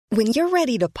When you're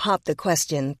ready to pop the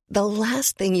question, the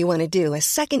last thing you want to do is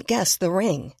second-guess the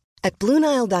ring. At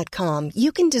BlueNile.com,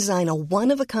 you can design a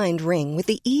one-of-a-kind ring with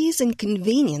the ease and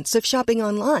convenience of shopping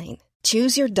online.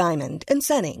 Choose your diamond and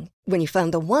setting. When you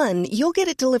find the one, you'll get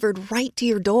it delivered right to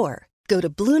your door. Go to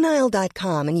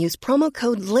BlueNile.com and use promo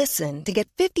code LISTEN to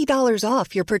get $50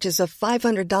 off your purchase of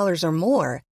 $500 or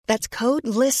more. That's code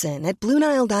LISTEN at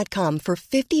BlueNile.com for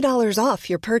 $50 off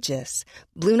your purchase.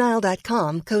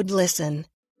 BlueNile.com, code LISTEN.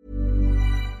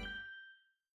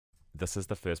 This is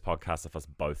the first podcast of us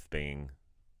both being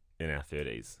in our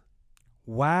 30s.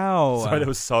 Wow. So it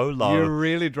was so low. You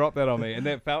really dropped that on me, and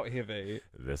that felt heavy.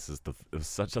 It was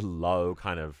such a low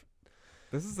kind of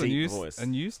This is deep voice. a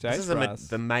new stage This is for us.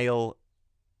 the male...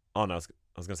 Oh, no, I was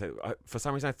going to say... For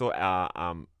some reason, I thought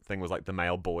our thing was like the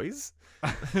male boys.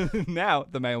 Now,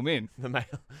 the male men. The male...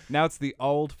 Now it's the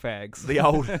old fags. The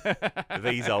old...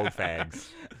 These old fags.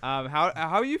 How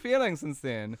are you feeling since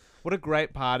then? What a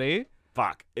great party.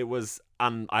 Fuck. It was...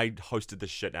 I hosted the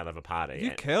shit out of a party.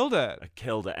 You killed it. I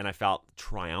killed it, and I felt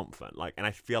triumphant. And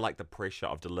I feel like the pressure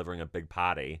of delivering a big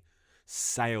party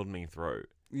sailed me through.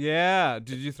 Yeah.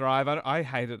 Did you thrive? I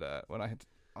hated it when I had...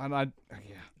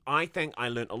 Yeah. I think I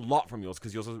learned a lot from yours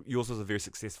because yours was a very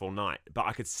successful night, but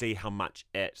I could see how much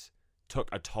it took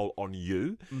a toll on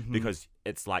you because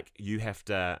it's like you have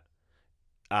to,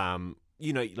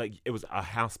 it was a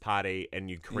house party and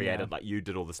you created, you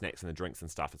did all the snacks and the drinks and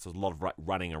stuff. It's a lot of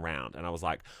running around. And I was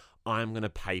like, I'm going to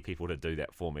pay people to do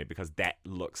that for me because that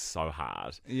looks so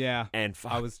hard. Yeah. And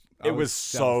it was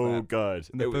so good.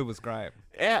 And the food was great.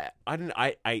 Yeah.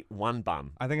 I ate one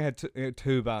bun. I think I had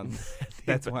two buns.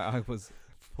 That's why I was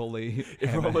fully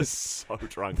Everyone was so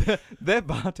drunk. That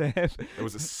bar tab. It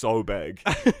was so big.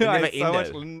 It never ended. So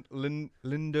much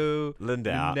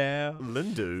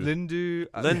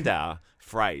Lindau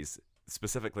phrase.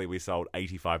 Specifically, we sold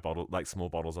 85 bottles, small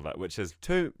bottles of it, which is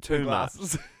too much.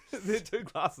 There are 2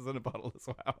 glasses in a bottle as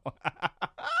well.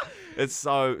 It's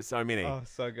so many. Oh,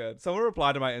 so good. Someone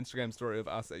replied to my Instagram story of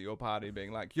us at your party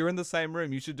being like, you're in the same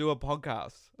room, you should do a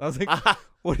podcast. I was like,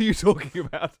 what are you talking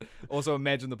about? Also,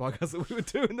 imagine the podcast that we would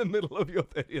do in the middle of your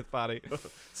 30th party.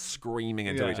 Screaming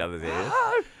into each other's ears.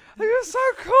 You're so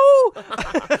cool.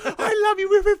 I love you.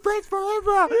 We've been friends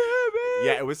forever.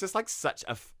 Yeah, it was just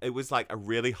it was a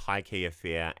really high key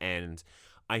affair, and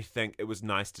I think it was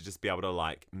nice to just be able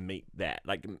to meet that,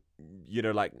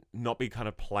 not be kind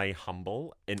of play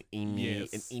humble in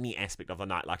any aspect of the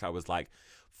night. I was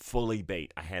fully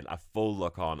beat. I had a full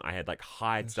look on. I had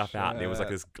hide stuff out. There was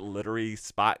this glittery,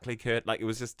 sparkly curtain. It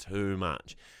was just too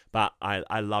much. But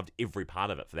I loved every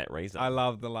part of it for that reason. I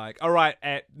love the all right,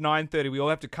 at 9:30 we all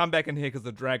have to come back in here because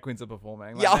the drag queens are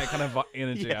performing. That kind of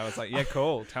energy. Yeah. I was like, yeah,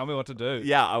 cool. Tell me what to do.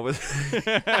 Yeah, I was.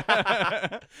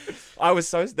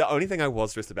 The only thing I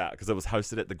was stressed about because it was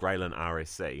hosted at the Grayland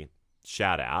RSC.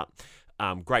 Shout out.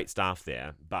 Great staff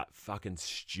there, but fucking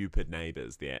stupid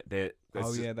neighbours there. They don't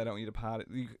want you to party.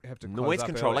 You have to close noise up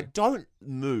control. early. Don't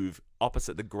move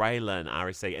opposite the Grayland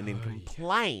RSC and then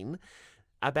complain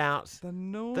about the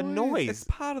noise. The noise. It's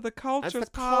part of the culture. It's It's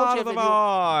part of the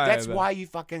vibe. That's why you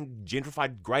fucking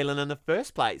gentrified Grayland in the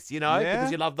first place,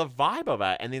 because you love the vibe of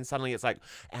it. And then suddenly it's our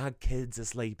kids are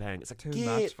sleeping. It's too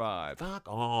much vibe. Fuck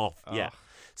off. Oh. Yeah.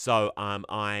 So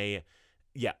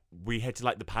we had to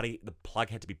the plug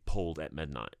had to be pulled at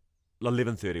midnight.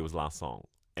 11:30 was the last song,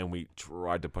 and we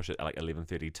tried to push it at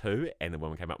 11:32, and the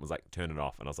woman came up and was like, "Turn it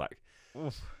off," and I was like,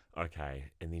 oof. Okay.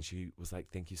 And then she was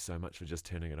like, "Thank you so much for just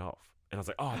turning it off." And I was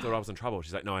like, "Oh, I thought I was in trouble."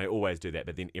 She's like, "No, I always do that,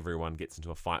 but then everyone gets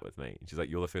into a fight with me." And she's like,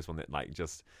 "You're the first one that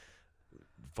just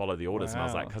follow the orders." Wow. And I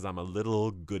was like, "Because I'm a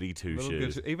little goody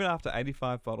two-shoes." Even after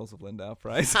 85 bottles of Lindau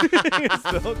Phrase, it's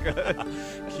still good.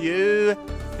 Cue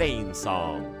theme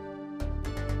song.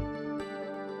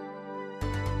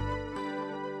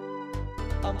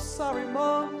 I'm sorry,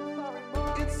 Mom,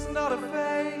 it's not a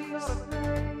phase.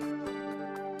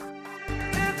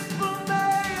 It's the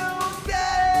male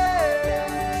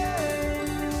gaze.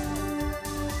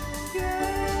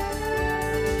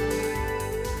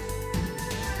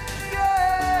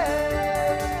 Gaze.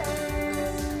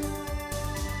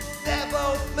 They're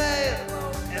both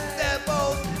male, and they're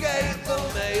both gay, the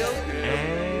male gaze.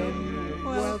 And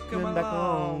Welcome back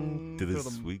along to to this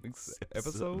the week's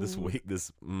episode. This week,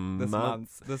 this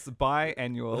month, this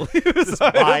biannual this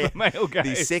episode of the Male Gaze.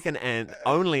 the second and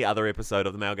only other episode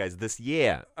of the Male Gaze this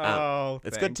year.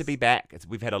 It's good to be back.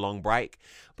 We've had a long break,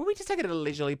 but we just take it at a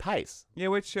leisurely pace. Yeah,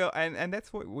 we're chill, and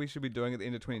that's what we should be doing at the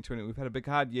end of 2020. We've had a big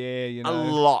hard year, A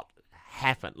lot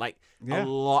happened. A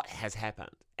lot has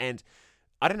happened, and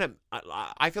I don't know.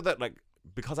 I feel that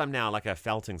because I'm now a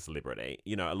felting celebrity,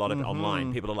 a lot of it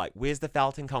online, people are like, "Where's the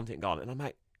felting content gone?" And I'm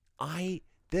like,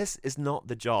 this is not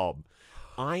the job.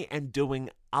 I am doing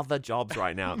other jobs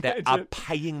right now that are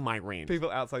paying my rent.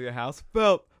 People outside your house.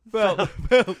 Bill.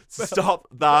 Stop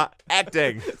the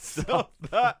acting. Stop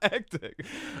the acting.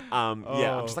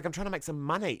 Yeah, I'm just like, I'm trying to make some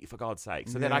money, for God's sake,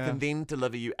 so that I can then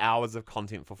deliver you hours of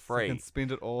content for free. You can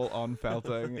spend it all on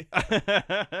felting.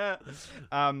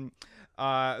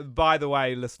 By the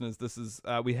way, listeners, this is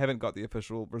we haven't got the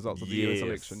official results of the US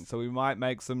election, so we might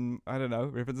make some, I don't know,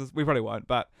 references. We probably won't,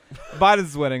 but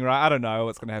Biden's winning, right? I don't know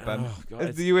what's going to happen. Oh,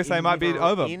 God, the USA might be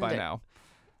over by now.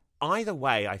 Either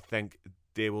way, I think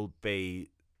there will be.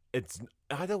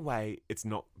 Either way, it's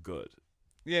not good.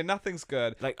 Yeah, nothing's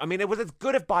good. Like, I mean, it's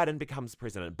good if Biden becomes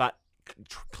president, but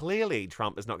clearly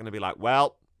Trump is not going to be like,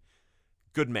 well,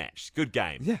 good match, good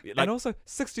game. Yeah, like, and also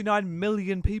 69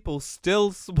 million people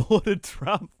still supported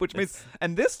Trump, which means,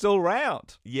 and they're still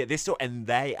around. Yeah, they're still, and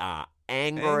they are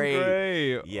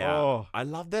angry. Yeah, oh. I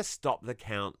love this stop the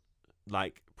count,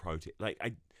 like, protest. Like,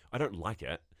 I don't like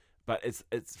it, but it's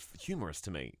humorous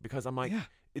to me because I'm like,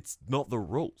 it's not the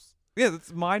rules. Yeah,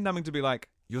 it's mind-numbing to be like,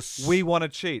 we want to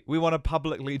cheat. We want to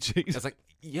publicly cheat. It's like,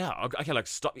 yeah, okay, like,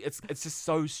 stop. It's just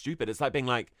so stupid. It's like being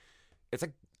like, it's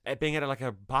like being at like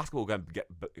a basketball game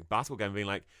being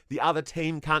like, the other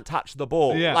team can't touch the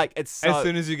ball. Yeah. Like, it's so... As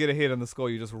soon as you get ahead on the score,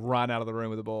 you just run out of the room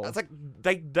with the ball. It's like,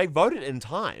 they voted in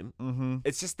time. Mm-hmm.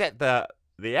 It's just that the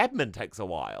admin takes a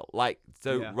while. Like,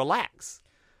 so relax.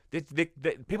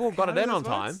 People have got it in on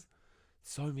time.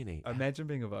 So many. Imagine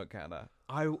being a vote counter.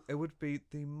 It would be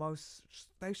the most.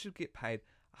 They should get paid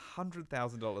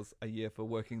 $100,000 a year for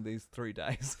working these 3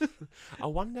 days. I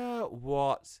wonder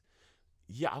what.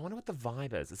 Yeah, I wonder what the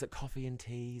vibe is. Is it coffee and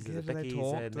teas? Yeah, is it do they Vicky's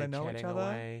talk? and Do they know each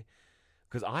other?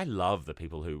 Because I love the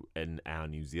people who in our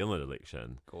New Zealand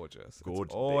election. Gorgeous.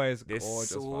 It's always they're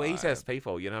gorgeous. Sweetest vibe.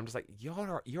 people. You know, I'm just like,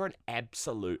 you're an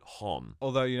absolute hom.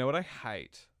 Although, you know what I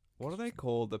hate? What are they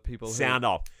called? The people who... Sound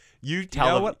off. You tell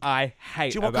them. them. What I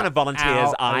hate. Do you know what kind of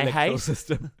volunteers I hate?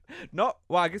 System. Not,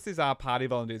 well, I guess these are party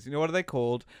volunteers. You know what are they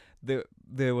called?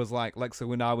 There was like so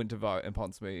when I went to vote in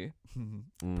Ponsonby,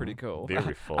 pretty cool.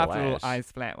 Very full. After all,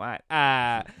 ice flat white.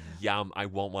 Yum! I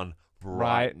want one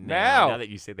right now. Now that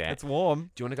you said that, it's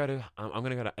warm. Do you want to go to? I'm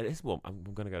going to go to. It is warm. I'm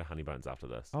going to go to Honeybones after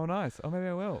this. Oh, nice. Oh, maybe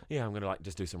I will. Yeah, I'm going to like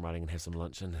just do some running and have some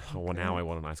lunch. And now I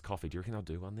want a nice coffee. Do you reckon I'll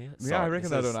do one there? Yeah, I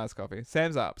reckon they'll do a nice coffee.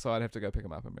 Sam's up, so I'd have to go pick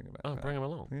him up and bring him back. Oh, bring him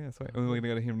along. Yeah, sweet. And we're going to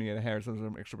go to Henrietta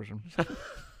Harrison's exhibition.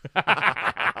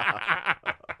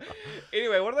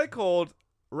 Anyway, what are they called?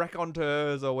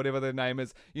 Raconteurs or whatever their name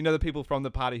is. You know, the people from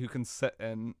the party who can sit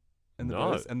in the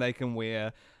booth and they can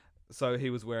wear. So he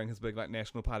was wearing his big like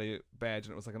National Party badge,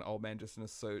 and it was like an old man just in a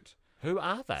suit. Who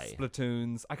are they?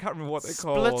 Splatoons. I can't remember what they're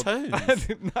called.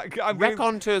 Splatoons.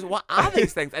 Raconteurs. What are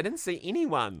these things? I didn't see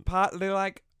anyone. They're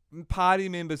like party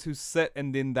members who sit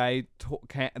and then they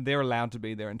talk. They're allowed to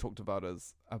be there and talk to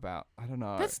voters about. I don't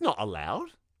know. That's not allowed.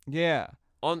 Yeah.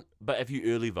 But if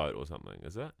you early vote or something,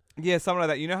 is it? Yeah, something like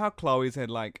that. You know how Chloe's had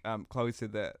Chloe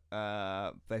said that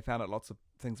they found out lots of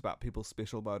things about people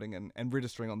special voting and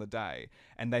registering on the day,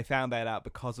 and they found that out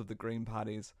because of the Green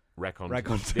Party's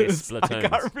raconteurs. I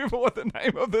can't remember what the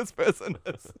name of this person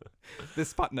is. They're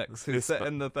Sputniks who sit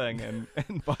in the thing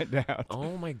and find out.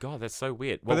 Oh my God, that's so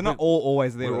weird. But they're not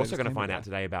always there. We're also going to find out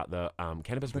today about the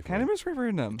cannabis. The cannabis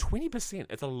referendum. 20%.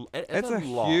 It's a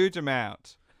lot. Huge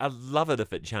amount. I'd love it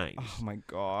if it changed. Oh my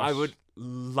gosh. I would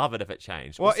love it if it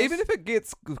changed. Well, even if it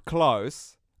gets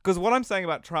close, because what I'm saying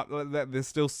about Trump, that there's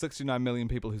still 69 million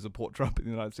people who support Trump in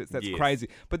the United States. That's crazy.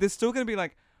 But there's still going to be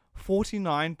like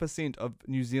 49% of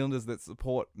New Zealanders that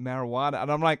support marijuana.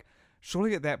 And I'm like,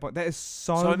 surely at that point, that is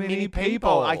so many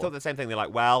people. I thought the same thing. They're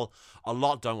like, well, a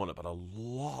lot don't want it, but a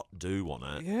lot do want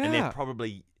it. Yeah. And they're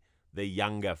probably the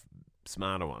younger,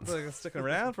 smarter ones. They're sticking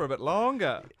around for a bit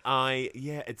longer.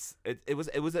 It was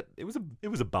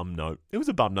a bum note. It was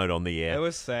a bum note on the air. It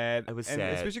was sad. Sad,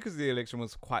 especially because the election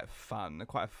was quite a fun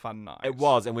night. It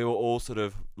was, and we were all sort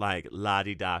of like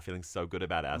la-di-da, feeling so good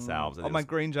about ourselves. And my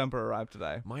green jumper arrived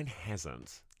today. Mine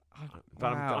hasn't.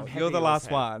 But wow. I'm you're the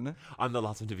last one. I'm the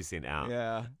last one to be sent out.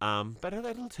 Yeah. But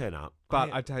it'll turn up. But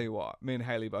I tell you what, me and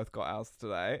Hayley both got ours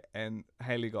today, and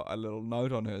Hayley got a little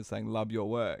note on hers saying, "Love your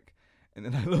work." And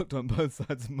then I looked on both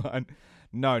sides of mine.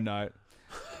 No note.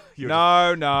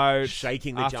 No note.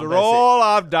 Shaking the After jumper. all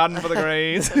I've done for the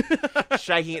Greens.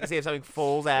 Shaking it to see if something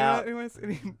falls out. No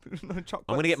chocolates.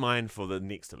 I'm going to get mine for the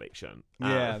next election.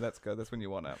 Yeah, that's good. That's when you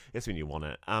want it. That's when you want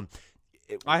it.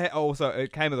 It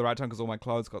came at the right time because all my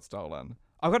clothes got stolen.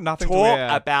 I've got nothing to Talk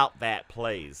wear. about that,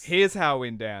 please. Here's how it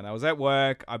went down. I was at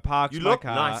work. I parked You my look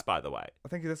car. nice, by the way. I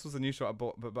think this was a new shirt I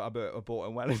bought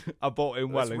in Wellington. I bought in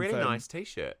It's a Wellington. really nice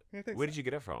T-shirt. Yeah, thanks. Where did you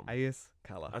get it from? AS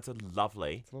colour. It's a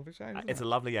lovely. It's a lovely shade. It's a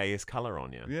lovely AS colour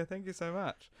on you. Yeah, thank you so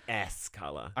much. S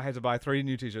colour. I had to buy 3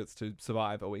 new T-shirts to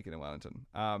survive a weekend in Wellington.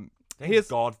 Thank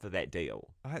God for that deal.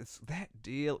 That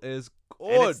deal is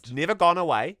good. And it's never gone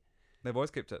away. They've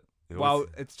always kept it. It Well, was-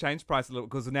 it's changed price a little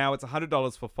because now it's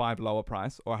 $100 for 5 lower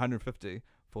price or $150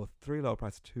 for 3 lower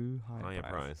price, 2 higher Higher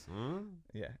price.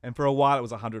 Yeah, and for a while it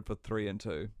was $100 for 3 and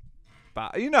 2.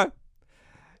 But they got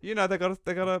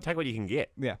to. Take what you can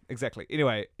get. Yeah, exactly.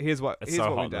 Anyway, here's what It's here's so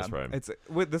what hot we've in this done.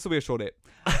 room. This will be a short ep.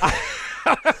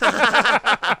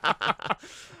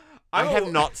 I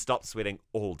have not stopped sweating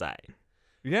all day.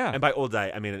 Yeah. And by all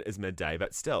day, I mean it is midday,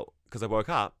 but still, because I woke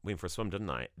up, went for a swim, didn't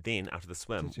I? Then, after the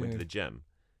swim, Did went to you? the gym.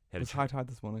 It was high tide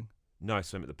this morning. No, I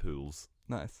swim at the pools.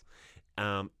 Nice.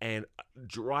 And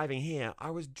driving here,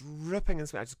 I was dripping in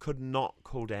sweat. I just could not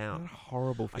cool What down. a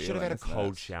horrible I feeling. should have had a isn't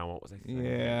cold it? shower. What was I thinking?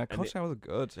 Yeah, And cold showers are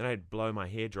good. Then I'd blow my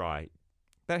hair dry.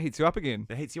 That heats you up again.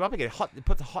 It heats you up again. It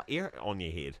puts the hot air on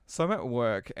your head. So I'm at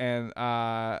work and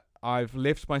I've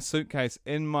left my suitcase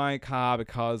in my car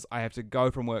because I have to go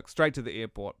from work straight to the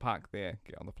airport, park there,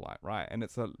 get on the flight, right? And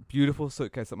it's a beautiful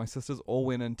suitcase that my sisters all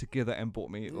went in together and bought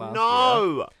me last year.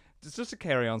 No! It's just a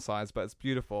carry-on size, but it's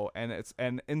beautiful. And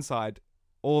inside,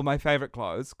 all of my favorite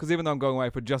clothes, because even though I'm going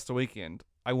away for just a weekend,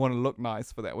 I want to look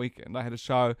nice for that weekend. I had a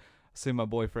show, see my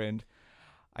boyfriend.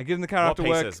 I get in the car after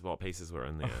work. What pieces were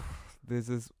in there? There's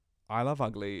this I Love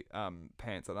Ugly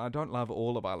pants, and I don't love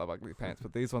all of I Love Ugly pants,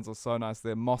 but these ones are so nice.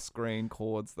 They're moss green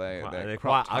cords. They're quite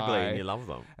crop ugly, tie, and you love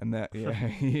them. and that, yeah,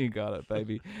 you got it,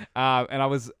 baby. And I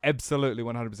was absolutely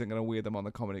 100% going to wear them on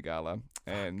the comedy gala,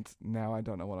 and now I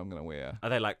don't know what I'm going to wear. Are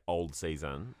they like old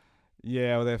season?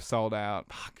 Yeah, well, they've sold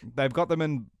out. Fuck. They've got them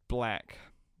in black,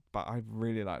 but I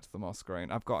really liked the moss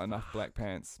green. I've got enough black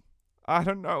pants. I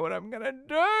don't know what I'm going to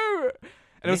do.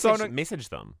 And it was so Message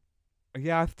them.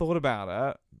 yeah, I've thought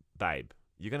about it. Babe,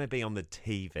 you're going to be on the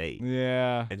TV.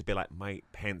 Yeah. And to be like, my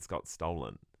pants got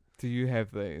stolen. Do you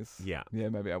have these? Yeah. Yeah,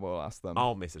 maybe I will ask them.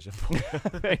 I'll message them.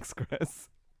 Thanks, Chris.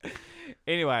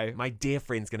 Anyway. My dear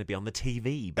friend's going to be on the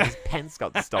TV, but his pants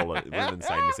got stolen. What an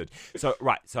insane message. So,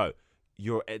 right. So,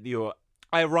 you're at your...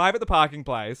 I arrive at the parking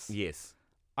place. Yes.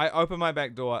 I open my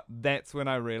back door. That's when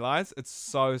I realize it's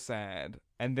so sad.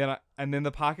 And then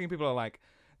the parking people are like,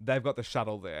 they've got the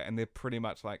shuttle there, and they're pretty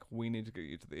much like, we need to get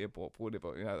you to the airport for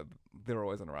whatever. You know, they're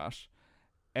always in a rush.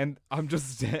 And I'm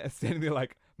just standing there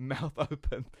like, mouth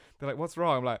open. They're like, what's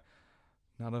wrong? I'm like,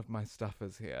 none of my stuff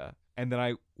is here. And then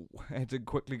I had to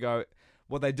quickly go.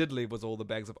 What they did leave was all the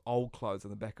bags of old clothes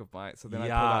in the back of my... So then I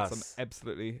pulled out some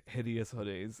absolutely hideous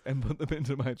hoodies and put them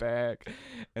into my bag.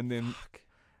 And then...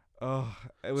 Oh,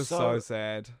 it was so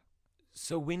sad.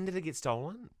 So when did it get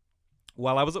stolen?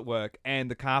 While I was at work,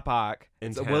 and the car park,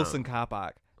 it's a town. Wilson car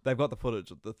park, they've got the footage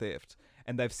of the theft,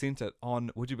 and they've sent it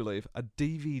on, would you believe, a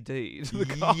DVD to the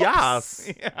cops.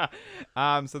 Yes.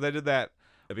 Yeah. So they did that.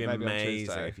 It'd be maybe on amazing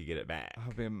Tuesday. if you get it back.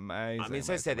 It'd be amazing. I mean, it's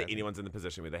so sad that amazing. anyone's in the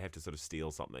position where they have to sort of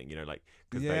steal something, you know, like,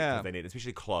 because Yeah. they need,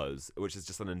 especially clothes, which is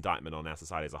just an indictment on our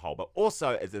society as a whole, but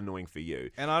also it's annoying for you.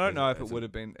 And I don't know if It's it would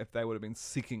have been, if they would have been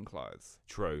seeking clothes.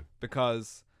 True.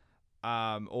 Because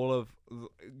I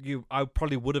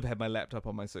probably would have had my laptop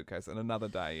on my suitcase in another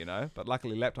day, you know. But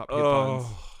luckily, laptop, headphones,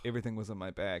 everything was in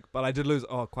my bag. But I did lose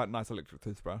quite a nice electric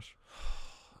toothbrush,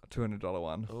 a $200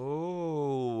 one.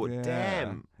 Oh, Yeah.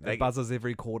 damn! It buzzes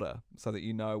every quarter so that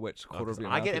you know which quarter of your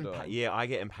mouth you're doing. I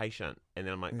get impatient, and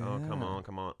then I'm like, oh, come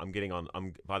on! I'm getting on.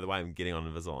 By the way, I'm getting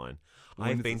on Invisalign. When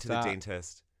I've does been it to the start?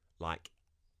 dentist like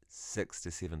 6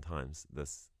 to 7 times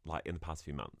in the past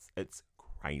few months. It's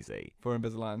crazy. For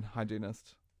Invisalign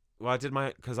hygienist. Well, I did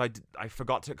I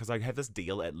forgot to, because I have this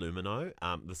deal at Lumino.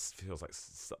 This feels like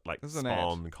This is an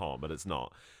Spawn.com, but it's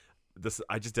not.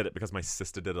 I just did it because my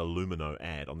sister did a Lumino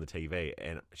ad on the TV,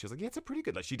 and she was like, "Yeah, it's a pretty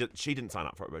good." Like she didn't sign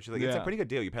up for it, but she's like, "It's a Yeah. pretty good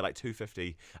deal. You pay like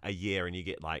 $250 a year, and you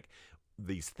get like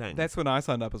these things." That's when I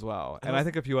signed up as well, and I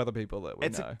think a few other people that we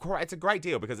know. It's a great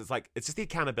deal because it's just the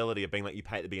accountability of being like, you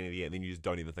pay at the beginning of the year, and then you just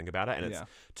don't even think about it, and it's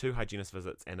 2 hygienist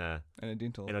visits and a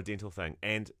dental thing,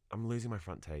 and I'm losing my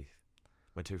front teeth.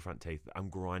 My 2 front teeth, I'm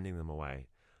grinding them away.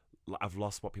 I've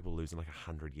lost what people lose in like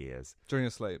 100 years. During your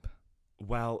sleep.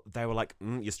 Well, they were like,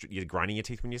 you're grinding your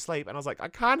teeth when you sleep. And I was like, I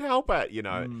can't help it, you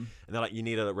know. And they're like, you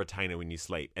need a retainer when you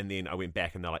sleep. And then I went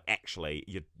back and they're like, actually,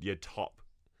 your top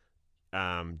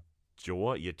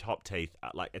jaw, your top teeth,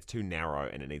 like it's too narrow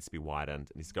and it needs to be widened.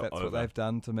 It needs to go That's over. what they've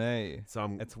done to me.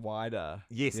 So it's wider.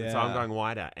 Yes, Yeah. and so I'm going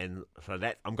wider. And for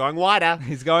that, I'm going wider.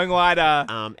 He's going wider.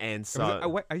 And so...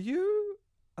 Wait, are you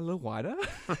a little wider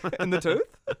in the tooth.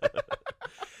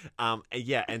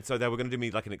 Yeah, and so they were going to do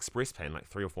me like an express plan, like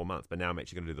 3 or 4 months, but now I'm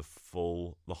actually going to do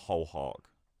the whole hog.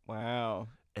 Wow.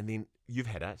 And then you've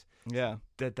had it. Yeah.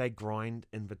 Did they grind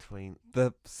in between?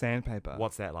 The sandpaper.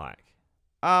 What's that like?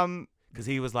 Um. Because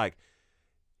he was like,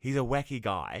 he's a wacky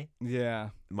guy, Yeah.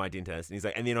 my dentist, and he's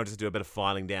like, and then I'll just do a bit of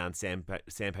filing down,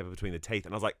 sandpaper between the teeth,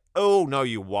 and I was like, oh no,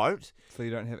 you won't. So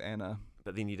you don't have Anna.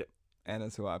 But then you do.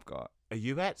 Anna's who I've got. Are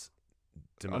you at?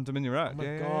 On Dominion Road. Oh my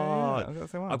yeah, God. I've got the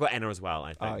same one. I've got Anna as well,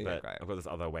 I think. Oh, yeah, but great. I've got this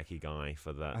other wacky guy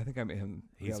for the. I think I met him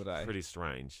the He's other day. pretty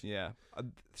strange. Yeah.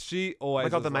 She Oh always. my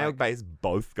God, was the male like, gays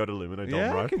both go to Lumino Dom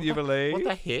Yeah, Road. can you believe? What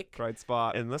the heck? Great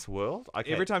spot. In this world?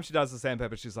 Okay. Every time she does the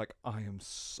sandpaper, she's like, I am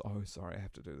so sorry I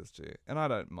have to do this to you. And I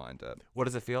don't mind it. What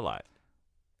does it feel like?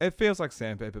 It feels like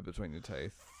sandpaper between your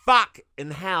teeth. Fuck in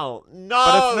hell.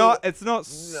 No. But it's not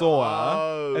sore.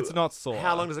 No. It's not sore.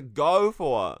 How long does it go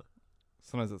for?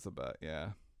 Sometimes it's a bit,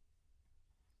 yeah.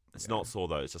 It's not sore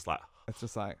though. It's just like It's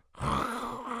just like, far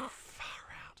out.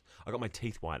 I got my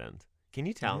teeth whitened. Can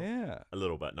you tell? yeah. A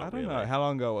little bit, not I don't really. know. How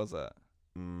long ago was it?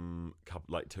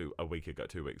 A week ago,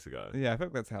 2 weeks ago. Yeah, I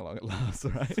think that's how long it lasts,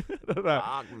 right? I don't know.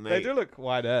 Fuck me. They do look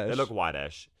whitish. They look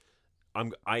whitish.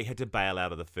 I had to bail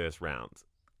out of the first round.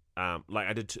 Like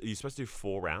I did. You're supposed to do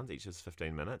 4 rounds, each is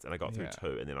 15 minutes, and I got through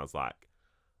 2, and then I was like,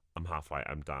 I'm halfway.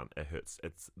 I'm done. It hurts.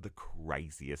 It's the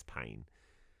craziest pain.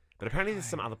 But apparently, there's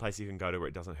some other place you can go to where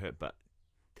it doesn't hurt. But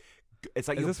it's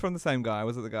like Is this from the same guy?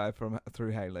 Was it the guy from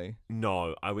through Haley?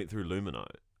 No, I went through Lumino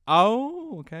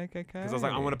Oh, okay. because I was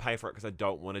like, I want to pay for it because I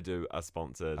don't want to do a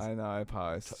sponsored I know,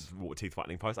 post. teeth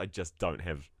whitening post. I just don't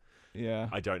have. Yeah.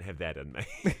 I don't have that in me.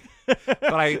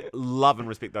 But I love and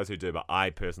respect those who do. But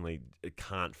I personally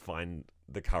can't find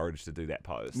the courage to do that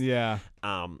post. Yeah.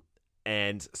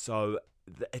 And so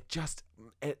it just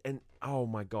and oh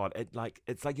my God, it's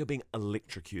like you're being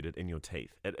electrocuted in your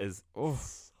teeth. It is so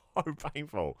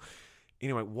painful.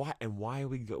 Anyway, why are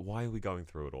we going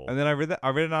through it all? And then I read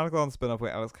an article on Spin-Off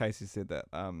where Alex Casey said that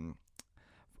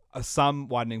some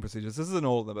whitening procedures, this isn't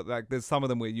all of them, but like there's some of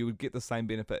them where you would get the same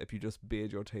benefit if you just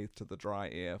bared your teeth to the dry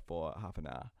air for half an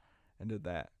hour and did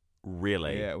that.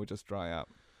 Really? Yeah, it would just dry up.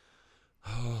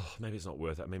 Oh, maybe it's not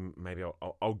worth it. I mean, maybe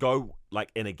I'll go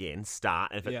like in again,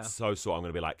 start. And if it's so sore, I'm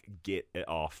gonna be like, get it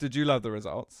off. Did you love the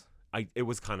results? It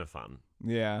was kind of fun.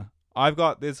 Yeah.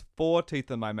 There's 4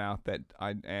 teeth in my mouth that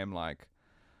I am like,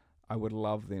 I would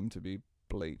love them to be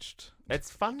bleached. It's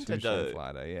fun to do.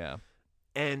 Lighter, yeah.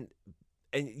 And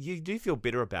you do feel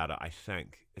better about it, I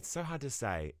think. It's so hard to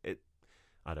say.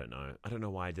 I don't know. I don't know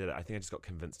why I did it. I think I just got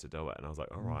convinced to do it. And I was like,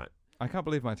 all right. I can't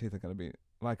believe my teeth are going to be,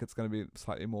 like, it's going to be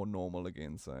slightly more normal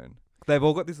again soon. They've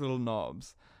all got these little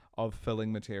knobs of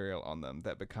filling material on them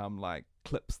that become, like,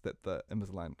 clips that the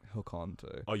Invisalign hook onto.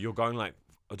 Oh, you're going like,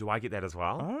 do I get that as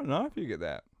well? I don't know if you get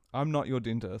that. I'm not your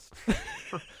dentist.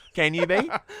 Can you be?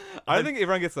 I don't think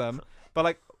everyone gets them. But,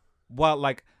 like, well,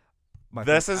 like...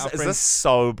 Is this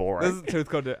so boring? This is tooth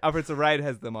content. Our friend Raid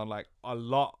has them on like a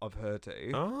lot of her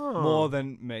teeth, more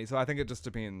than me. So I think it just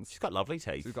depends. She's got lovely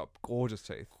teeth. She's got gorgeous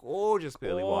teeth, gorgeous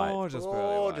pearly white, gorgeous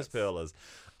pearlers.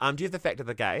 Do you have the fact of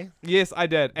the gay? Yes, I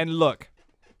did. And look,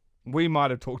 we might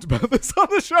have talked about this on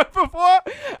the show before.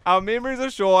 Our memories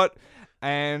are short,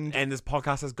 and this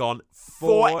podcast has gone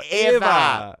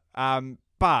forever.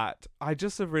 But I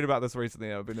just have read about this recently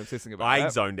and I've been obsessing about it. I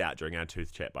zoned out during our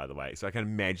tooth chat, by the way, so I can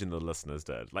imagine the listeners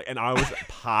did. Like, and I was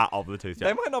part of the tooth chat.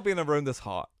 They might not be in a room this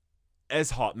hot.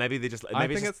 It's hot. Maybe they're just... I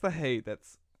think it's the heat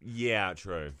that's... Yeah,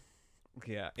 true.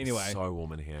 Yeah, anyway. It's so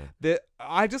warm in here.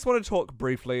 I just want to talk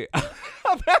briefly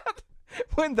about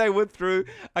when they withdrew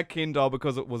a Ken doll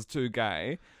because it was too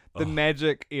gay. The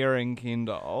magic earring Ken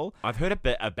doll. I've heard a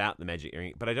bit about the magic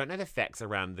earring, but I don't know the facts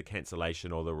around the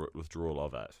cancellation or the withdrawal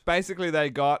of it. Basically, they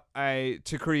got to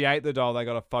create the doll, they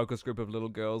got a focus group of little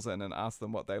girls in and asked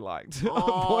them what they liked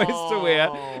boys to wear.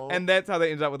 And that's how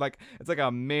they ended up with, like, it's like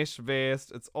a mesh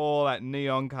vest. It's all like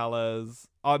neon colors.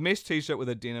 A mesh t-shirt with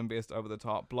a denim vest over the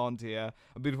top, blonde hair,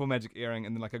 a beautiful magic earring,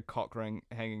 and then like a cock ring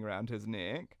hanging around his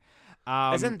neck.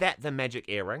 Isn't that the magic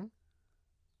earring?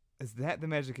 Is that the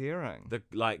magic earring?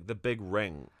 The big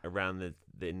ring around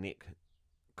the neck.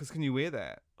 Because can you wear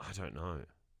that? I don't know.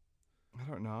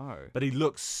 But he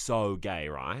looks so gay,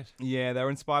 right? Yeah, they were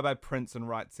inspired by Prince and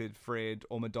Right Said Fred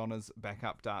or Madonna's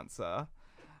backup dancer.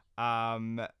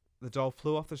 The doll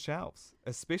flew off the shelves,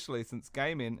 especially since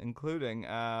gay men, including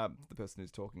the person who's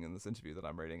talking in this interview that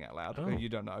I'm reading out loud, who you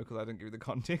don't know because I didn't give you the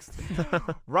context,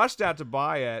 rushed out to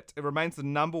buy it. It remains the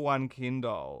 #1 Ken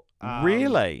doll.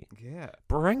 Really? Yeah.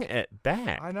 Bring it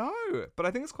back. I know, but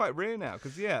I think it's quite rare now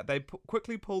because, they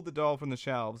quickly pulled the doll from the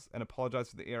shelves and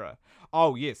apologized for the error.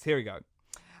 Oh, yes, here we go.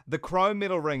 The chrome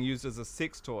metal ring used as a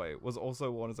sex toy was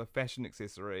also worn as a fashion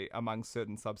accessory among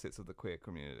certain subsets of the queer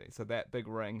community. So that big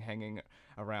ring hanging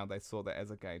around, they saw that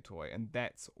as a gay toy. And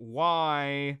that's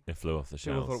why It flew off the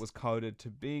people shelves. thought it was coded to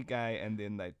be gay, and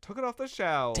then they took it off the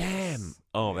shelves. Damn.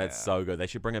 Oh, that's Yeah. so good. They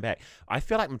should bring it back. I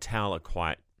feel like Mattel are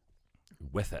quite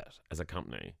with it as a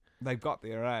company. They've got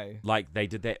their, eh? Like they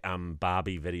did that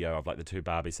Barbie video of like the two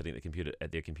Barbies sitting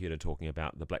at their computer talking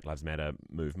about the Black Lives Matter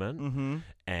movement, Mm-hmm.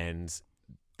 and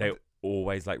they're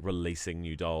always like releasing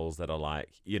new dolls that are like,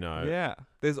 you know. Yeah.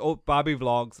 There's all Barbie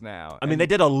vlogs now. I mean, they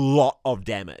did a lot of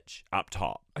damage up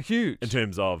top huge. in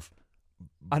terms of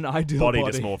An ideal body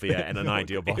body dysmorphia and an no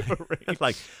ideal one body. ever reached.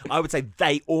 Like I would say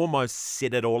they almost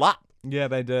set it all up, Yeah,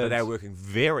 they did. but they were working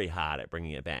very hard at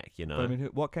bringing it back. You know. But I mean,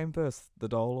 what came first, the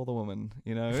doll or the woman?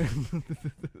 You know.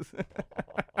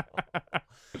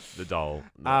 The doll.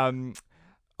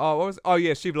 Oh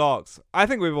yeah, she vlogs. I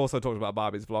think we've also talked about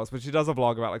Barbie's vlogs, but she does a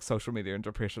vlog about like social media and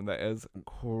depression that is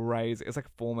crazy. It's like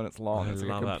 4 minutes long. I It's like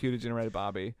love a it. computer generated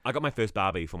Barbie, I got my first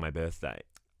Barbie for my birthday.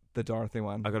 the Dorothy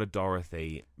one. I got a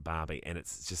Dorothy Barbie, and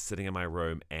it's just sitting in my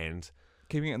room and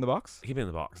Keeping it in the box. keeping it in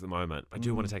the box at the moment. I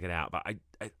do want to take it out, but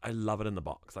I love it in the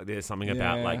box. Like there's something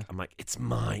about Yeah. like I'm like it's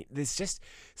mine. There's just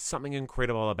something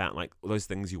incredible about like those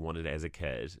things you wanted as a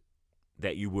kid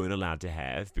that you weren't allowed to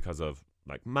have because of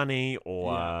like money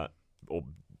or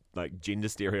like gender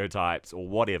stereotypes or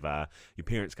whatever. Your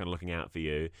parents kind of looking out for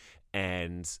you.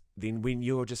 And then when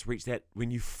you just reach that,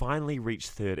 when you finally reach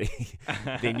 30,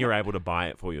 then you're able to buy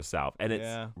it for yourself. And it's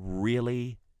Yeah.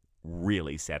 really,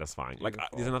 really satisfying. Like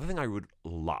Beautiful. there's another thing I would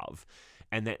love,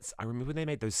 and that's, I remember when they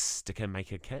made those sticker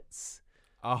maker kits.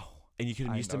 Oh, And you could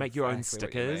I used to know make your own exactly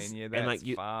what you stickers. mean. Yeah, and like that's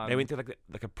you, fun. they went through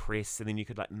like a press, and then you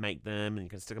could like make them, and you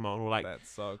could stick them on. Or like, that's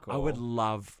so cool. I would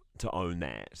love to own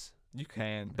that. You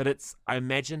can. But it's, I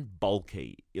imagine,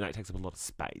 bulky. You know, it takes up a lot of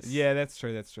space. Yeah, that's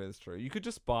true. That's true. You could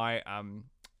just buy.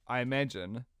 I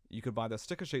imagine you could buy the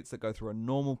sticker sheets that go through a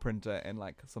normal printer and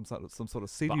like some sort of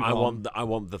CD. But I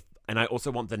want the, and I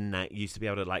also want the you used to be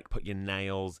able to like put your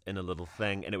nails in a little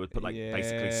thing, and it would put like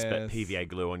basically spit Yes. PVA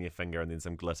glue on your finger and then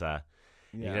some glitter.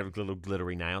 You Yeah. could have little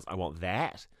glittery nails. I want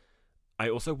that. I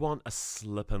also want a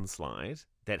slip and slide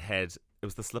that had, it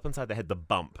was the slip and slide that had the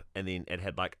bump, and then it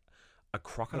had like a The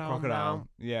crocodile. crocodile. now.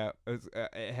 Yeah,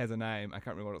 it has a name. I can't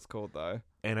remember what it's called though.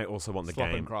 And I also want the Slop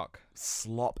game and Croc.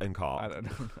 Slop and Cock. I don't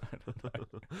know.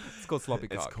 It's called Sloppy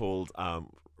It's Cock. called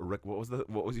Rick. What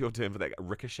was your term for that?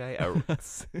 Ricochet.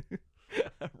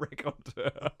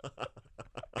 Raconteur.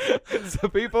 So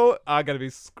people are going to be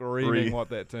screaming what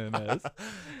that term is.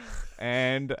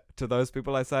 And to those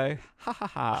people I say, ha ha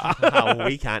ha.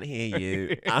 We can't hear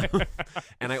you.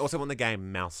 And I also want the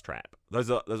game Mousetrap. Those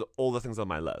are all the things on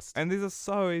my list. And these are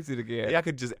so easy to get. Yeah, I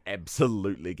could just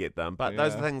absolutely get them. But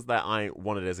those are Yeah. things that I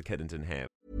wanted as a kid and didn't have.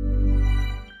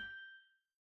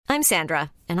 I'm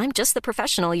Sandra, and I'm just the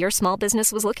professional your small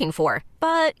business was looking for.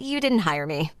 But you didn't hire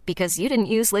me because you didn't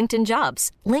use LinkedIn Jobs.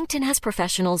 LinkedIn has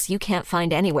professionals you can't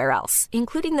find anywhere else,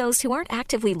 including those who aren't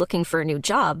actively looking for a new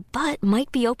job, but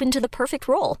might be open to the perfect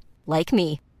role, like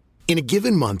me. In a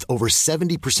given month, over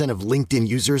 70% of LinkedIn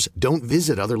users don't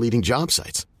visit other leading job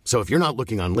sites. So if you're not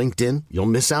looking on LinkedIn, you'll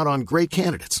miss out on great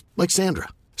candidates like Sandra.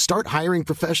 Start hiring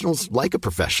professionals like a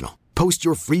professional. Post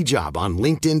your free job on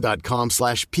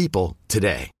linkedin.com/people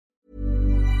today.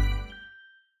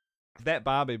 That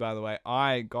Barbie, by the way,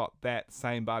 I got that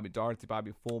same Barbie, Dorothy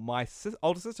Barbie, for my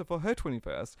older sister for her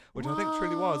 21st, which I think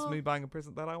truly was me buying a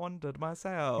present that I wanted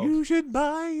myself. You should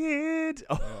buy it.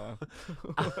 Oh.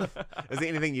 Yeah. Is there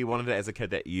anything you wanted as a kid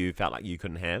that you felt like you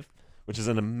couldn't have? Which is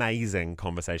an amazing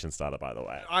conversation starter, by the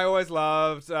way. I always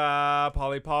loved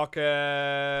Polly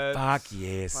Pocket. Fuck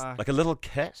yes. Fuck. Like a little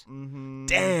kit? Mm-hmm.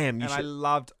 Damn, you And I should...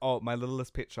 loved My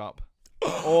Littlest Pet Shop.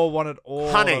 Wanted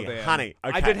all Honey, of them. honey, I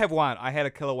okay. did have one. I had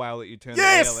a killer whale that you turned the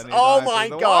Yes! wheel and he Oh dived my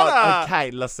in the god. water.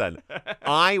 Okay, listen.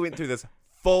 I went through this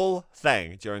full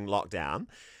thing during lockdown.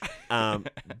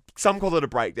 Some call it a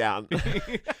breakdown.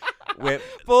 Where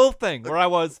Full thing where I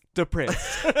was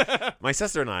depressed. my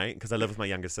sister and I, because I live with my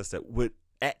younger sister, would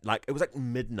at like it was like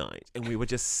midnight, and we were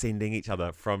just sending each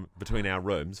other from between our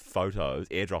rooms photos,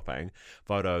 airdropping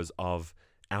photos of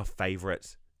our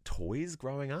favorite toys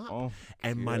growing up. Oh,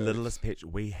 and my cute. Littlest Pet,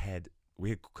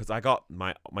 because I got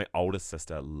my oldest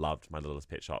sister loved My Littlest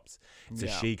Pet Shops, so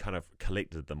Yeah. she kind of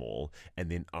collected them all, and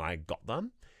then I got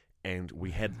them, and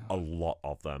we had a lot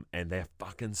of them, and they're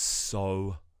fucking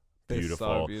so They're beautiful.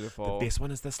 so beautiful. The best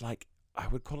one is this like I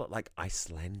would call it like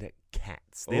Icelandic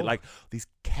cats. They're Oh. like these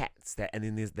cats and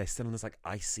then they sit in this like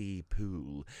icy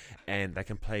pool, and they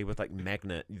can play with like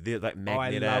magnet. They're like Oh,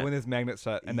 I magnet. love when there's magnets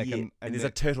shut and they Yeah, can. and there's a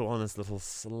turtle on this little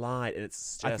slide, and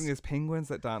it's just. I think there's penguins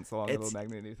that dance along a It's- little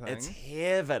magnet thing. it's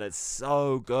heaven. It's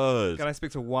so good. Can I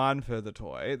speak to one further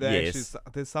toy? Yes.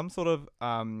 There's some sort of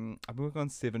I've been working on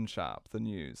 7 Sharp, the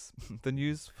news, the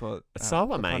news for It's so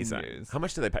for fun amazing. news. How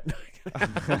much do they pay?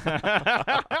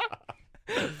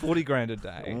 40 grand a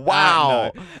day.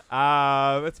 Wow.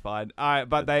 No. It's fine.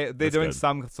 But they're That's doing good.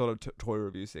 some sort of toy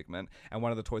review segment, and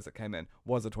one of the toys that came in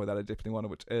was a toy that I definitely wanted,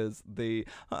 which is the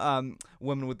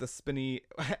woman with the spinny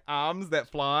arms that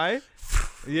fly.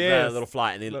 Yeah, Yes. little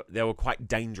flight, and Look. they were quite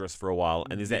dangerous for a while.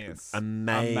 And there's that Yes.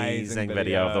 amazing Amazing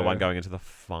video of the video. one going into the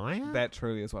fire. That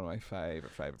truly is one of my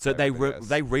favorite. So they videos.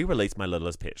 they re-released My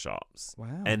Littlest Pet Shops.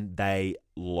 Wow. And they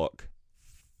look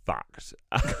fucked.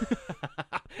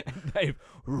 They've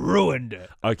ruined it.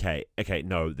 Okay,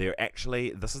 no, they're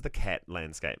actually, this is the cat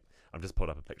landscape. I've just pulled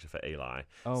up a picture for Eli.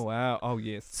 Oh wow. Oh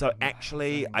yes. So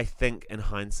actually, I think in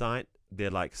hindsight, they're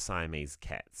like Siamese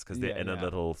cats because they're Yeah, in a yeah.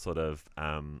 little sort of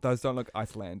Those don't look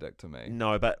Icelandic to me.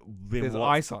 no, but then There's what,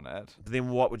 ice on it. then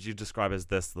what would you describe as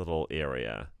this little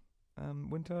area?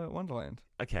 Winter Wonderland.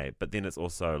 Okay, but then it's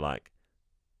also like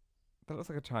That looks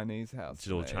like a Chinese house. a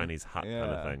little to me. Chinese hut kind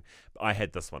of Yeah. thing. I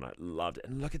had this one. I loved it.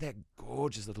 And look at that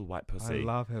gorgeous little white I pussy.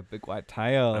 love her big white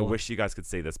tail. I wish you guys could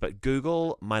see this, but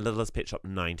Google My Littlest Pet Shop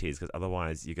 90s because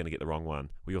otherwise you're going to get the wrong one.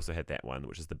 We also had that one,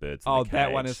 which is the birds in Oh, the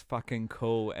that one cage. is fucking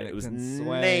cool, and It was can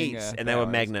swing. neat, Yeah, and they that were one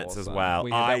is magnets as awesome. well.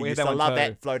 We had I that- we had used that to one love too.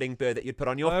 that floating bird that you'd put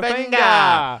on your My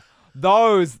finger.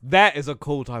 That is a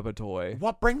cool type of toy.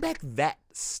 What, bring back that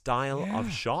style Yeah.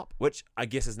 of shop, which I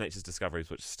guess is Nature's Discoveries,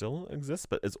 which still exists,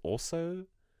 but is also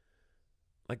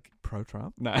like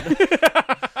Pro-Trump? No.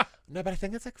 no, but I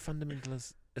think it's like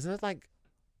fundamentalist. Isn't it like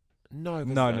no?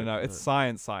 no. It's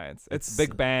science. It's It's-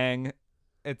 Big Bang.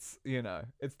 It's,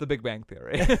 it's the Big Bang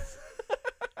Theory.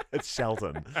 It's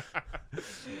Sheldon.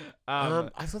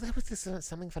 I thought there was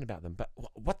something fun about them, but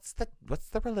what's the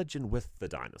religion with the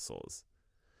dinosaurs?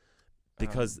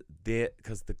 Because the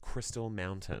Crystal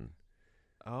Mountain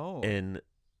oh. in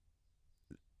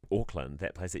Auckland,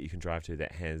 that place that you can drive to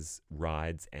that has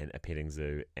rides and a petting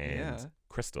zoo and Yeah.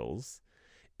 crystals,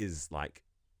 is like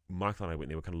Michael and I went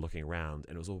there. Were kind of looking around,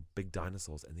 and it was all big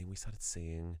dinosaurs. And then we started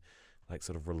seeing like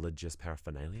sort of religious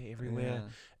paraphernalia everywhere. Yeah.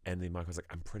 And then Michael was like,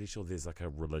 "I'm pretty sure there's like a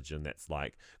religion that's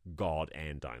like God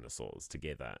and dinosaurs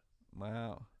together."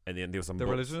 Wow. And then there was some The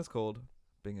books. religion is called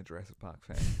being a Jurassic Park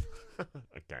fan.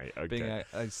 Okay. Being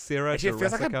a Sarah Actually, it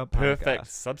feels like a Jurassica perfect Parker.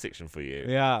 subsection for you.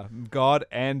 Yeah, God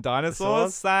and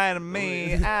dinosaurs, sign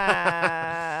me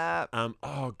up.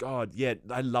 Oh God, yeah,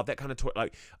 I love that kind of toy.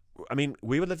 Like, I mean,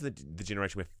 we would live in the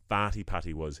generation where Farty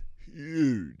Putty was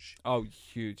huge. Oh,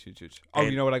 huge. Oh, And-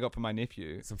 you know what I got for my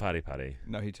nephew? Some Farty Putty.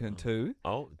 No, he turned 2.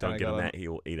 Oh, I don't get got him him- that;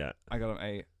 he'll eat it. I got him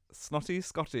a Snotty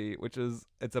Scotty, which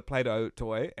it's a Play-Doh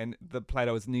toy, and the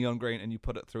Play-Doh is neon green, and you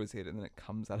put it through his head, and then it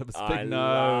comes out of his big I nose.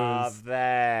 love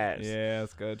that. Yeah,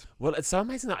 it's good. Well, it's so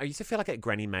amazing that I used to feel like at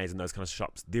Granny Mae's and those kind of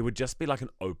shops, there would just be like an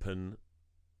open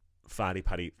Farty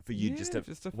Putty for you Yeah, just to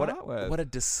fart with. what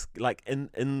a like in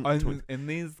In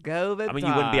these COVID I mean,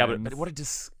 you wouldn't be able to. times. But what a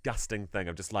disgusting thing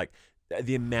of just like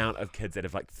the amount of kids that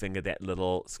have like fingered that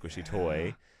little squishy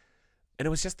toy, and it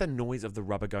was just the noise of the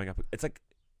rubber going up. It's like,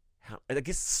 I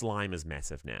guess slime is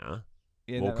massive now.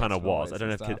 Yeah, Well, that kind makes of it all was. I don't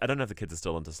know if stuff. I don't know if the kids are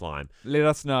still into slime. Let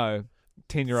us know,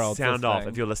 10-year-olds. Sound off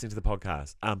listening. if you're listening to the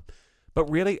podcast. But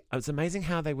really, it's amazing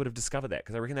how they would have discovered that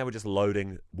because I reckon they were just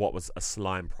loading what was a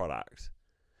slime product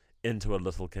into a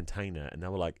little container, and they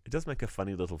were like, it does make a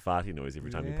funny little farty noise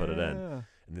every time you put it in. Yeah.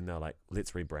 And then they're like,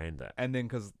 let's rebrand it. And then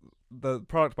because the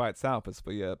product by itself is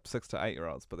for your 6 to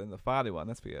 8-year-olds, but then the farty one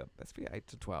that's for your 8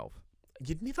 to 12.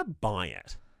 You'd never buy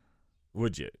it,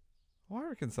 would you? Well, I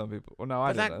reckon some people. Well, no,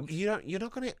 I But didn't. you're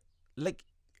not gonna like.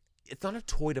 It's not a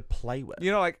toy to play with.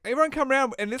 Like everyone come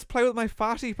around and let's play with my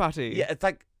farty putty. Yeah, it's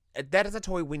like that is a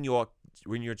toy when you're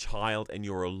a child and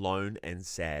you're alone and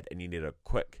sad and you need a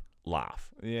quick laugh.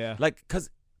 Yeah. Like, because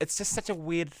it's just such a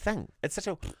weird thing. It's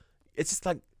just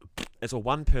like it's a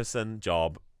one person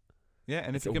job. Yeah,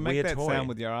 and It's if you a can make weird that toy. sound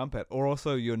with your armpit or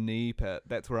also your knee pit,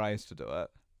 that's where I used to do it.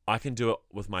 I can do it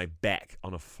with my back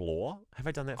on a floor. Have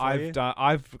I done that for you?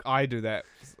 I do that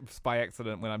by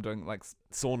accident when I'm doing like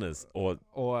Saunas or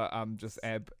just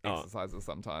ab Oh. exercises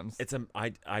sometimes.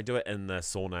 I do it in the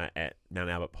sauna at Mount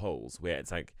Albert Pools where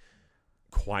it's like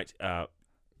quite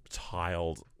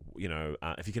tiled.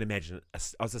 If you can imagine,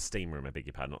 it's a steam room. I beg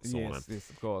your pardon, not sauna. Yes,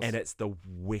 of course. And it's the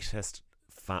wettest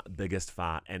biggest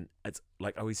fart, and it's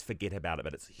like I always forget about it,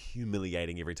 but it's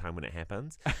humiliating every time when it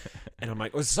happens. And I'm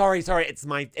like, oh, sorry, it's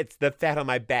the fat on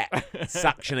my back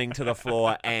suctioning to the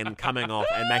floor and coming off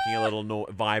and making a little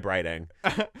vibrating.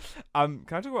 Can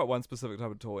I talk about one specific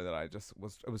type of toy that it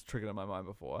was triggered in my mind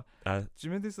before? Do you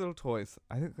remember these little toys?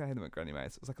 I think I had them at Granny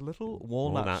Mae's. It was like a little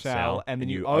walnut shell, and then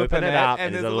you open it up,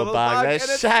 and there's a little bug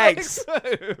that shakes.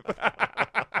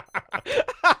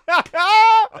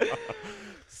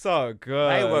 So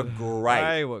good. They were great.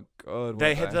 They were good.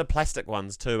 They had the plastic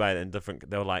ones too, and different.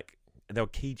 They were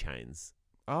keychains.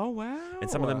 Oh wow! And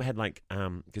some of them had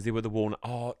because they were the walnut.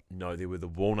 Oh no, they were the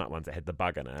walnut ones that had the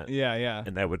bug in it. Yeah.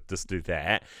 And they would just do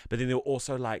that. But then there were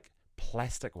also like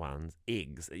plastic ones,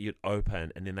 eggs that you'd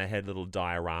open, and then they had little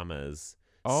dioramas.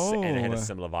 Oh, and it had a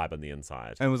similar vibe on the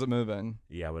inside. And was it moving?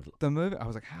 Yeah, I would. The movie. I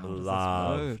was like, how does this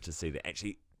love move? to see that.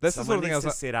 Actually, that's the sort of thing I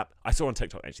was set up. I saw on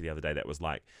TikTok actually the other day that was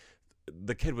like,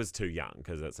 the kid was too young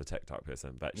because it's a TikTok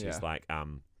person, but she's like,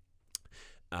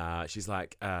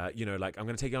 you know, like, I'm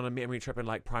going to take you on a memory trip in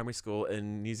like primary school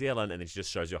in New Zealand, and then she just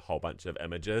shows you a whole bunch of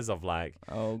images of like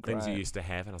things you used to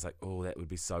have, and I was like, oh, that would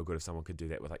be so good if someone could do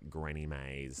that with like Granny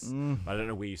Mae's. But I don't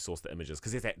know where you source the images,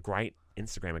 because there's that great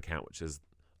Instagram account which is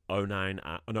 03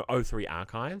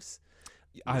 Archives.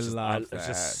 I love that. It's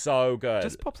just so good.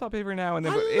 Just pops up every now and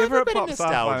then. I love a bit of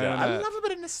nostalgia. I love a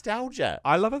bit of nostalgia.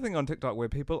 I love a thing on TikTok where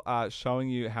people are showing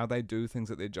you how they do things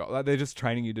at their job. Like, they're just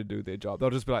training you to do their job.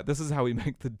 They'll just be like, this is how we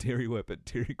make the Dairy Whip at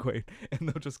Dairy Queen. And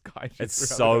they'll just guide you. It's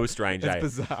so strange. It's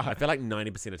bizarre. I feel like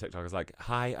 90% of TikTok is like,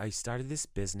 hi, I started this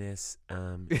business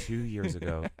 2 years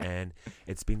ago, and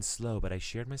it's been slow, but I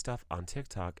shared my stuff on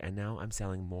TikTok, and now I'm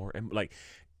selling more. And like...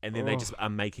 And then they just are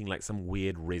making like some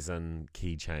weird resin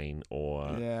keychain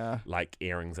or like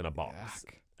earrings in a box.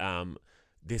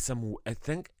 There's some. I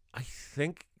think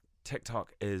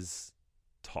TikTok is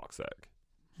toxic.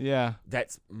 Yeah,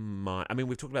 that's my. I mean,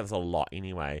 we've talked about this a lot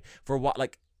anyway. For what,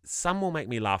 like, some will make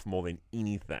me laugh more than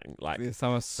anything. Like,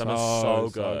 some are so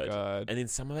good, and then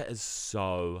some of it is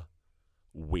so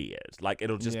weird. Like,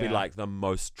 it'll just be like the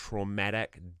most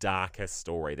traumatic, darkest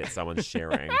story that someone's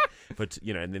sharing, but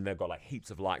you know, and then they've got like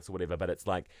heaps of likes or whatever. But it's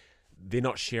like they're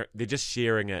not sharing; they're just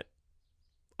sharing it.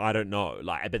 I don't know,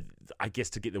 like, but I guess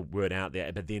to get the word out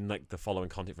there. But then like the following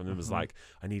content from them is like,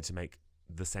 I need to make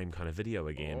the same kind of video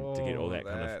again to get all that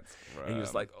kind of. And you're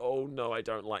just like, oh no, I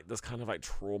don't like this kind of like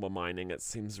trauma mining. It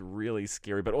seems really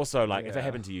scary, but also like if it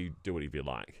happened to you, do whatever you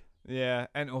like. Yeah,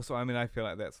 and also, I mean, I feel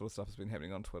like that sort of stuff has been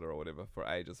happening on Twitter or whatever for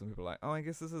ages, and people are like, oh, I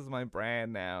guess this is my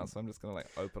brand now, so I'm just going to, like,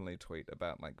 openly tweet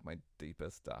about, like, my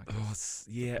deepest, darkest,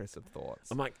 depressive thoughts.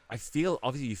 I'm like,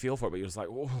 obviously you feel for it, but you're just like,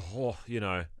 oh, you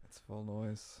know. It's full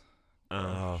noise.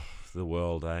 Oh, the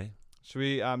world, eh? Should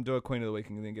we do a Queen of the Week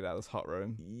and then get out of this hot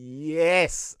room?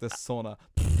 Yes! This sauna.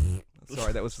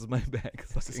 Sorry, that was just my back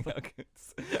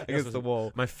against the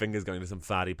wall. My finger's going to some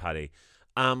farty putty.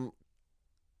 I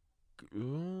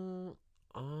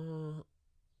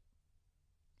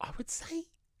would say,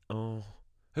 who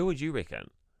would you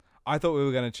reckon? I thought we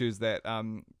were going to choose that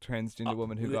transgender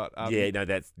woman who got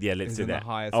let's do that.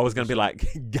 I was going to be like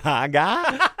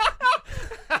Gaga.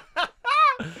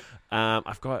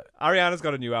 I've got Ariana's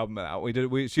got a new album out.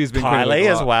 She's been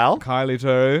Kylie as well. Kylie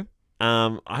too.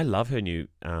 I love her new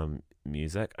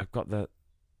music. I've got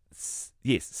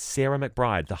Sarah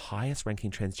McBride, the highest ranking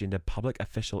transgender public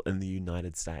official in the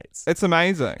United States. It's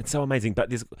amazing. It's so amazing. But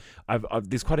there's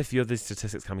quite a few of these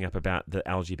statistics coming up about the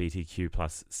LGBTQ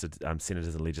plus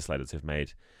senators and legislators who've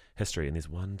made history. And there's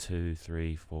 1, 2,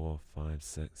 3, 4, 5,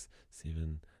 6,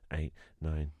 7, 8,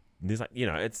 9. And there's like, you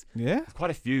know, it's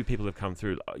quite a few people have come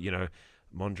through. You know,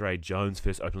 Mondre Jones,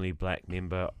 first openly black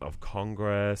member of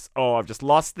Congress. Oh, I've just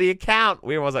lost the account.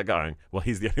 Where was it going? Well,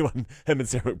 he's the only one. Him and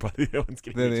Sarah McBride, the other one's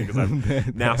getting mentioned because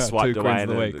I've now swiped away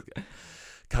and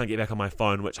can't get back on my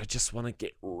phone, which I just want to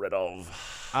get rid of.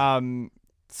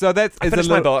 So that's I finished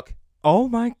my book. Oh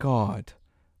my God,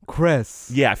 Chris!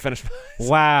 Yeah, I finished.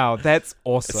 Wow, that's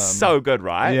awesome. It's so good,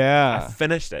 right? Yeah, I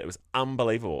finished it. It was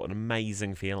unbelievable, an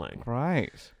amazing feeling.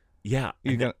 Right. Yeah,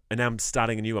 and now I'm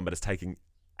starting a new one, but it's taking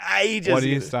ages. What are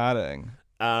you starting?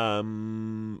 I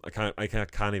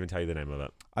can't even tell you the name of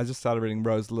it. I just started reading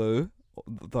Rose Liu,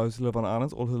 Those Who Live on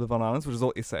Islands, All Who Live on Islands, which is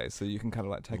all essays, so you can kind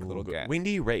of like take a little gap. When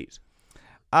do you read?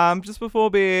 Just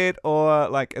before bed or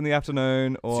like in the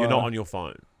afternoon. Or so you're not on your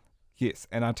phone? Yes,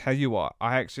 and I tell you what,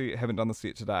 I actually haven't done this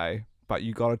yet today, but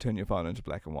you got to turn your phone into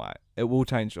black and white. It will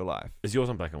change your life. Is yours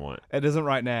on black and white? It isn't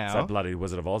right now. It's like bloody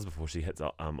Wizard of Oz before she hits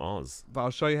Oz. But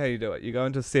I'll show you how you do it. You go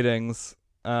into settings.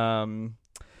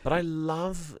 But I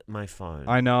love my phone.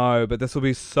 I know, but this will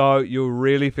be you'll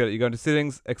really feel it. You go into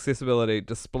settings, accessibility,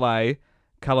 display,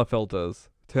 color filters,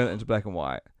 turn it into black and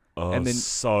white. Oh, and then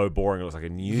so boring. It looks like a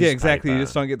newspaper. Yeah, exactly. You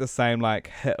just don't get the same like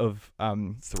hit of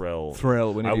thrill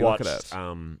whenever you look at it.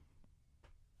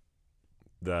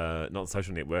 Not the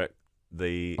Social Network.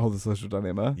 The Social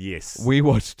Dilemma. Yes, we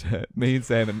watched it. Me and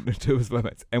Sam and two of his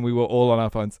roommates, and we were all on our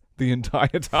phones the entire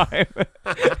time.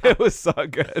 It was so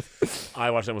good.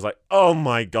 I watched it and was like, oh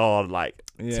my god, like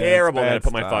terrible. Then I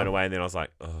put my phone away, and then I was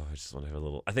like, oh, I just want to have a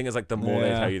little. I think it's like the more they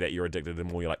tell you that you're addicted, the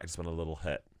more you're like, I just want a little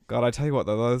hit. God, I tell you what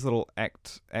though, those little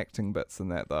acting bits in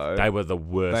that though, they were the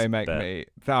worst. They make me.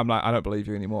 I'm like, I don't believe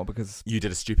you anymore because you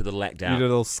did a stupid little act out. You did a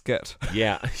little skit.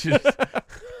 Yeah.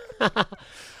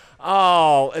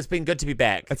 Oh, it's been good to be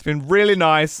back. It's been really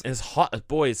nice. It's hot.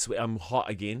 Boy, I'm hot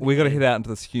again. We got to head out into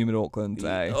this humid Auckland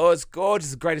day. Oh, it's gorgeous.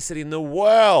 It's the greatest city in the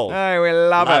world. Hey, we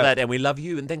love it. And we love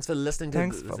you. And thanks for listening.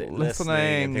 Thanks for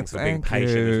listening. Thanks for being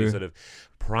patient as we sort of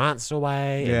pranced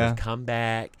away and we've come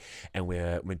back and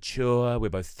we're mature. We're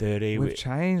both 30. We've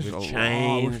changed a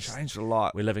lot. We've changed a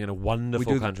lot. We're living in a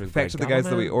wonderful country. Back to the Gayz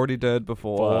that we already did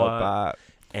before.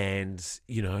 And,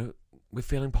 you know, we're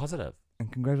feeling positive.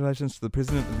 And congratulations to the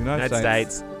President of the United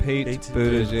States, Pete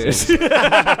Buttigieg.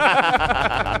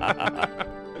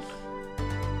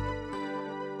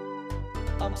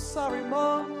 I'm sorry,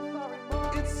 Mom.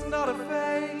 It's not a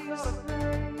phase.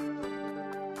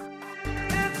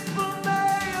 It's the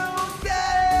male gaze.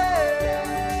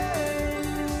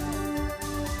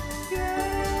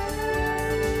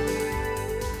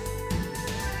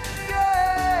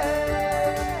 Gaze.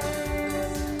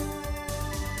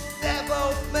 They're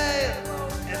both male.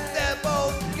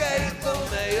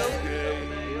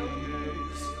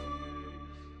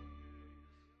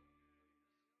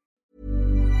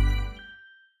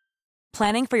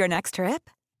 Planning for your next trip?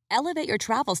 Elevate your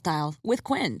travel style with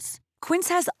Quince. Quince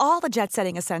has all the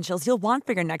jet-setting essentials you'll want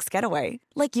for your next getaway,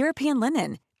 like European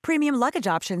linen, premium luggage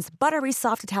options, buttery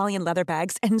soft Italian leather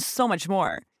bags, and so much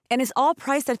more. And is all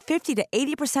priced at 50 to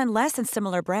 80% less than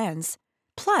similar brands.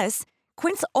 Plus,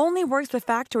 Quince only works with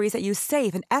factories that use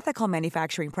safe and ethical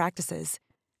manufacturing practices.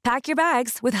 Pack your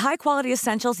bags with high-quality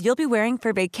essentials you'll be wearing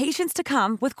for vacations to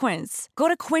come with Quince. Go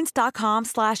to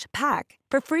quince.com/pack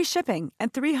for free shipping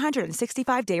and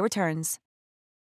 365-day returns.